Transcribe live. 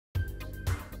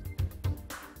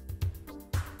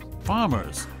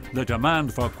farmers. The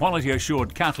demand for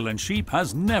quality-assured cattle and sheep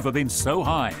has never been so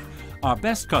high. Our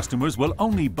best customers will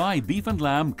only buy beef and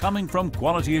lamb coming from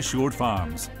quality-assured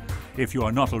farms. If you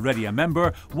are not already a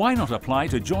member, why not apply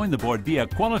to join the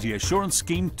BLQAS Quality Assurance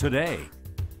Scheme today?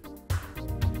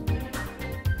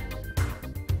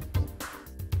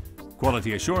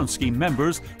 Quality Assurance Scheme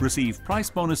members receive price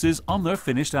bonuses on their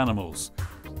finished animals.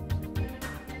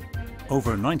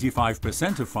 Over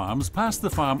 95% of farms pass the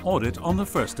farm audit on the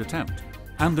first attempt,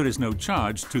 and there is no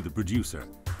charge to the producer.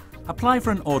 Apply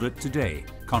for an audit today.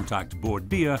 Contact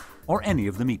BLQAS or any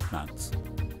of the meat plants.